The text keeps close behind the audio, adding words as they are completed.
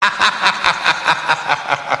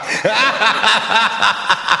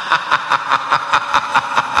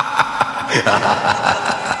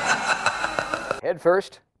Head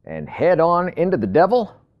first and head on into the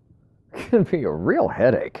devil can be a real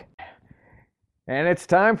headache. And it's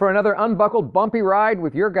time for another unbuckled, bumpy ride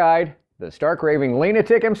with your guide, the stark raving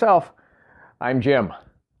lunatic himself. I'm Jim.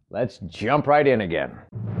 Let's jump right in again.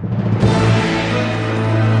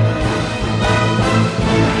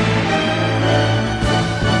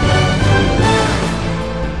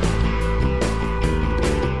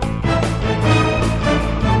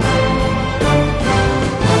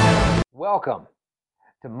 Welcome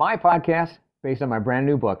to my podcast based on my brand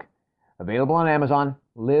new book, available on Amazon,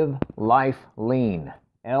 Live Life Lean,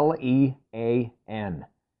 L.E.A.N.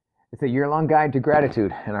 It's a year-long guide to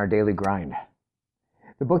gratitude and our daily grind.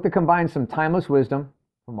 The book that combines some timeless wisdom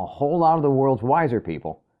from a whole lot of the world's wiser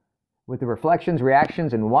people with the reflections,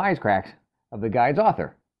 reactions, and wisecracks of the guide's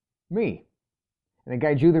author, me. And it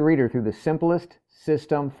guides you, the reader, through the simplest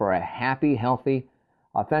system for a happy, healthy,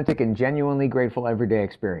 authentic, and genuinely grateful everyday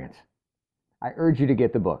experience. I urge you to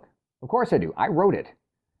get the book. Of course I do. I wrote it.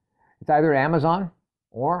 It's either at Amazon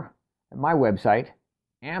or at my website,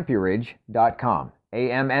 ampurage.com.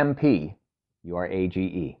 A-M-M-P-U-R-A-G-E.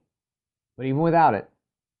 But even without it,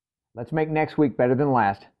 let's make next week better than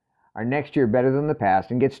last, our next year better than the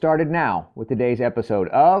past, and get started now with today's episode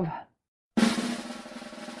of...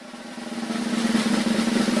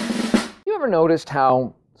 You ever noticed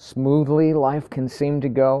how smoothly life can seem to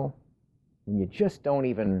go when you just don't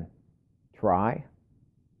even try?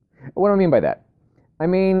 What do I mean by that? I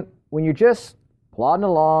mean, when you're just plodding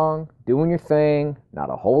along, doing your thing, not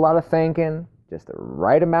a whole lot of thinking, just the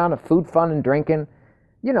right amount of food, fun, and drinking.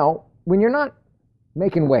 You know, when you're not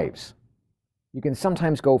making waves, you can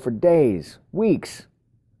sometimes go for days, weeks,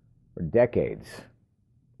 or decades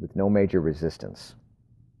with no major resistance.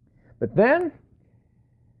 But then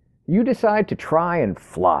you decide to try and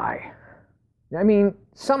fly. I mean,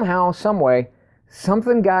 somehow, some way,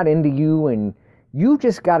 something got into you and you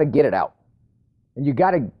just got to get it out. And you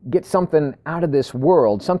got to get something out of this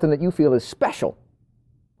world, something that you feel is special.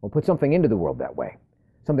 Or put something into the world that way.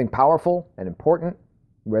 Something powerful and important,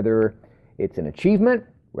 whether it's an achievement,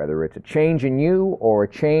 whether it's a change in you, or a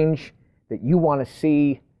change that you want to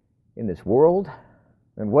see in this world.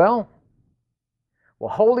 And well,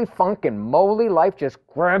 holy funkin' moly, life just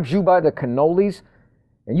grabs you by the cannolis,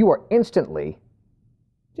 and you are instantly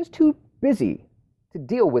just too busy to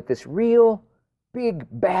deal with this real, big,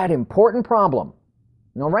 bad, important problem.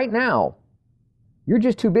 Now, right now, you're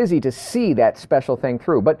just too busy to see that special thing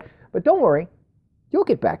through. But don't worry, you'll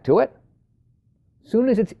get back to it. Soon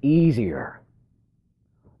as it's easier.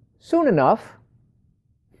 Soon enough.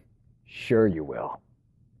 Sure you will.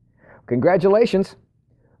 Congratulations.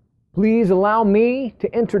 Please allow me to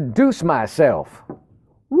introduce myself.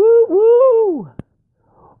 Woo woo!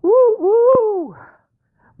 Woo woo!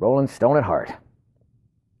 Rolling Stone at heart.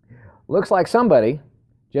 Looks like somebody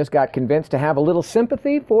just got convinced to have a little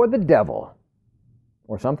sympathy for the devil.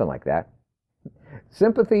 Or something like that.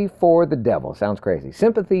 Sympathy for the devil. Sounds crazy.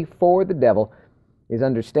 Sympathy for the devil is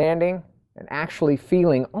understanding and actually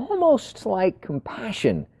feeling almost like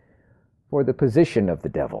compassion for the position of the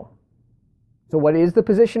devil. So what is the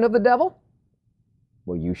position of the devil?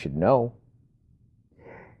 Well, you should know.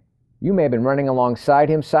 You may have been running alongside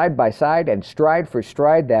him side by side and stride for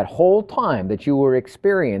stride that whole time that you were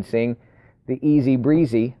experiencing the easy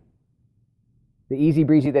breezy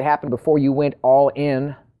that happened before you went all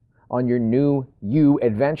in on your new you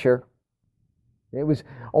adventure. It was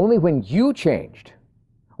only when you changed,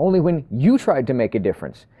 only when you tried to make a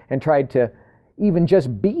difference and tried to even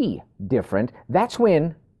just be different, that's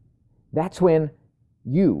when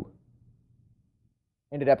you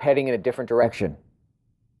ended up heading in a different direction.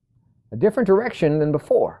 A different direction than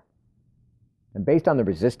before. And based on the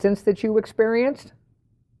resistance that you experienced,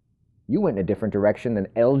 you went in a different direction than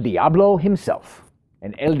El Diablo himself.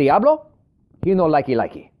 And El Diablo, he no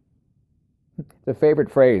likey-likey. The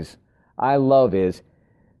favorite phrase I love is,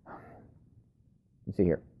 let's see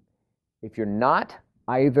here, if you're not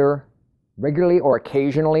either regularly or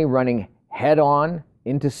occasionally running head-on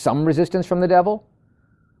into some resistance from the devil,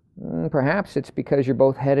 perhaps it's because you're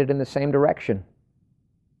both headed in the same direction.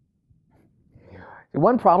 The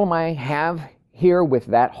one problem I have here with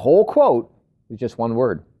that whole quote is just one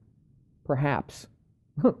word. Perhaps.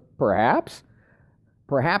 Perhaps?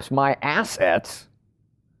 Perhaps my assets.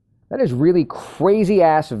 That is really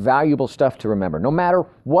crazy-ass valuable stuff to remember. No matter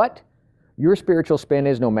what your spiritual spin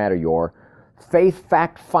is, no matter your faith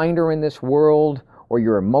fact finder in this world, or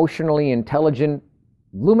your emotionally intelligent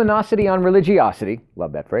luminosity on religiosity,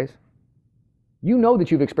 love that phrase, you know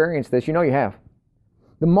that you've experienced this, you know you have.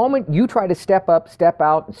 The moment you try to step up, step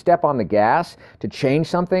out, and step on the gas to change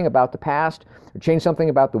something about the past, or change something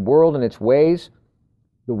about the world and its ways,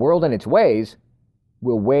 the world and its ways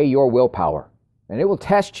will weigh your willpower. And it will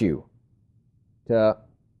test you to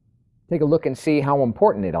take a look and see how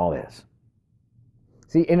important it all is.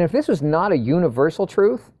 See, and if this was not a universal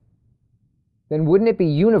truth, then wouldn't it be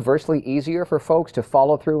universally easier for folks to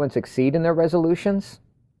follow through and succeed in their resolutions,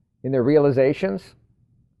 in their realizations,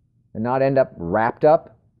 and not end up wrapped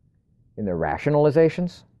up in their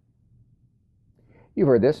rationalizations? You've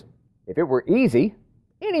heard this. If it were easy,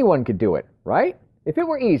 anyone could do it, right? If it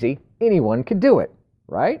were easy, anyone could do it,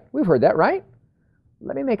 right? We've heard that, right?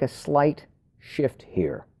 Let me make a slight shift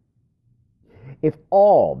here. If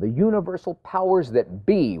all the universal powers that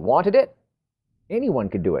be wanted it, anyone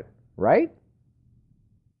could do it, right?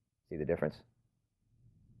 See the difference?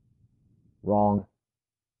 Wrong.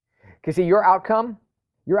 Because see, your outcome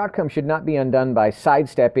should not be undone by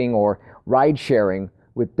sidestepping or ride-sharing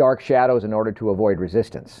with dark shadows in order to avoid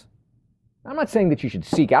resistance. I'm not saying that you should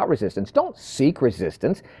seek out resistance. Don't seek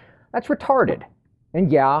resistance. That's retarded.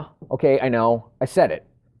 And yeah, okay, I know, I said it.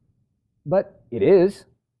 But it is.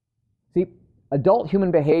 See, adult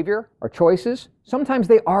human behavior or choices, sometimes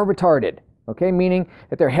they are retarded, okay? Meaning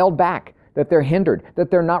that they're held back, that they're hindered, that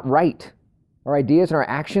they're not right. Our ideas and our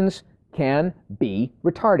actions can be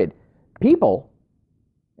retarded. People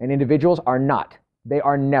and individuals are not. They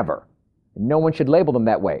are never. No one should label them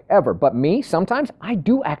that way, ever. But me, sometimes, I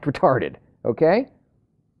do act retarded, okay?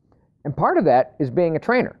 And part of that is being a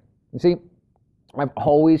trainer. You see, I've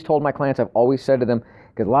always told my clients, I've always said to them,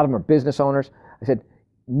 because a lot of them are business owners, I said,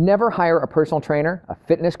 never hire a personal trainer, a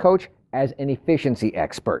fitness coach, as an efficiency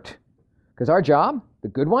expert. Because our job, the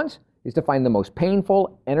good ones, is to find the most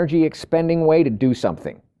painful, energy-expending way to do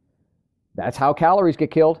something. That's how calories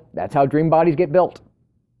get killed. That's how dream bodies get built.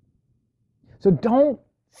 So don't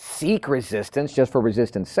seek resistance just for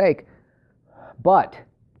resistance sake, but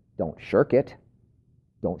don't shirk it.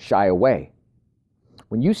 Don't shy away.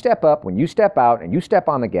 When you step up, when you step out, and you step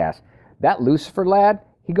on the gas, that Lucifer lad,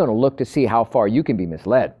 he's going to look to see how far you can be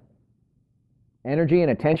misled. Energy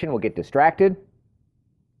and attention will get distracted,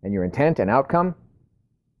 and your intent and outcome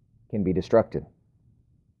can be destructed.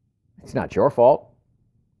 It's not your fault,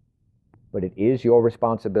 but it is your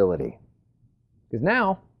responsibility. Because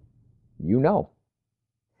now, you know.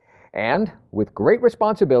 And with great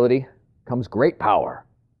responsibility comes great power.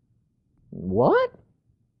 What?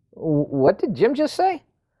 What did Jim just say?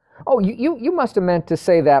 Oh, you must have meant to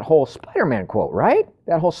say that whole Spider-Man quote, right?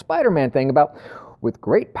 That whole Spider-Man thing about with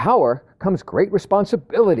great power comes great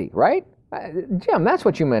responsibility, right? Jim, that's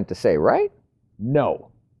what you meant to say, right?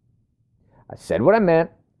 No. I said what I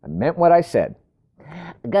meant what I said.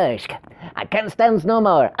 Gosh, I can't stand no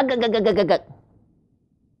more.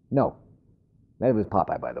 No. That was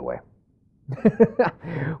Popeye, by the way.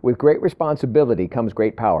 With great responsibility comes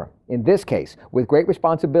great power. In this case, with great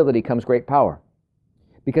responsibility comes great power.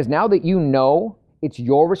 Because now that you know it's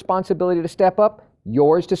your responsibility to step up,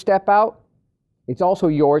 yours to step out, it's also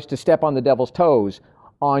yours to step on the devil's toes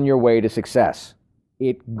on your way to success.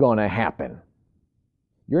 It's gonna happen.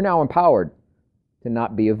 You're now empowered to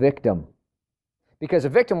not be a victim. Because a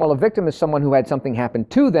victim is someone who had something happen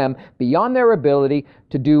to them beyond their ability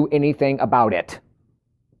to do anything about it.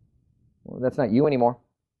 Well, that's not you anymore.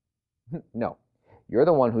 No. You're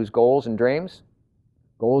the one whose goals, dreams,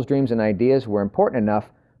 and ideas were important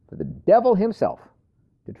enough for the devil himself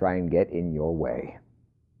to try and get in your way.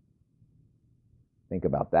 Think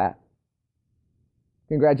about that.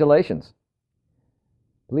 Congratulations.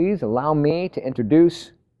 Please allow me to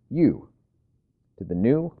introduce you to the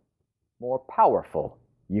new, more powerful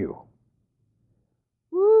you.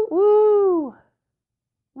 Woo, woo.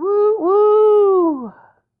 Woo, woo.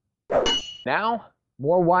 Now,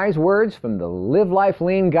 more wise words from the Live Life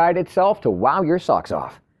Lean guide itself to wow your socks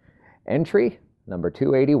off. Entry number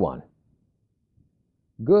 281.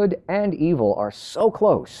 Good and evil are so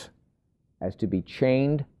close as to be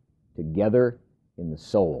chained together in the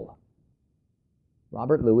soul.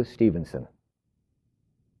 Robert Louis Stevenson.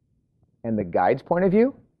 And the guide's point of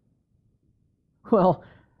view? Well,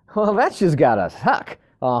 that's just gotta suck.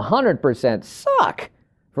 100% suck.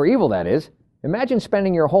 For evil, that is. Imagine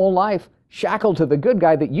spending your whole life shackled to the good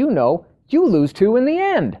guy that you know you lose to in the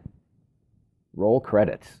end. Roll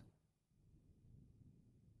credits.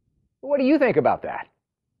 What do you think about that?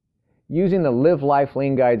 Using the Live Life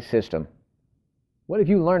Lean Guide system, what have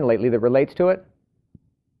you learned lately that relates to it?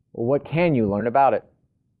 Well, what can you learn about it?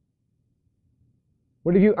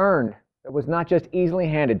 What have you earned that was not just easily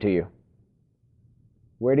handed to you?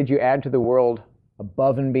 Where did you add to the world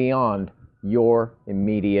above and beyond your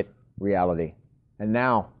immediate reality? And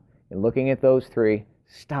now, in looking at those three,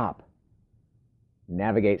 stop.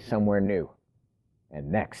 Navigate somewhere new.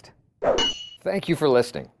 And next. Thank you for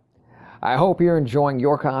listening. I hope you're enjoying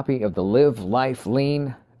your copy of the Live Life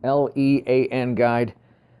Lean L.E.A.N. guide.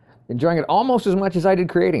 Enjoying it almost as much as I did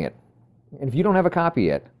creating it. And if you don't have a copy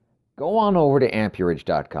yet, go on over to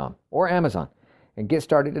amperage.com or Amazon and get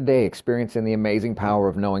started today experiencing the amazing power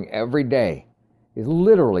of knowing every day is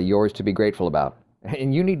literally yours to be grateful about.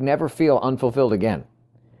 And you need never feel unfulfilled again.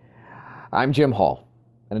 I'm Jim Hall.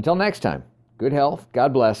 And until next time, good health,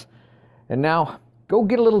 God bless. And now, go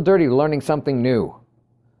get a little dirty learning something new.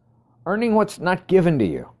 Earning what's not given to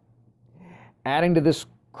you. Adding to this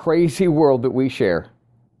crazy world that we share.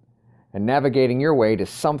 And navigating your way to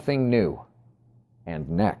something new and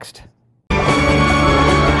next.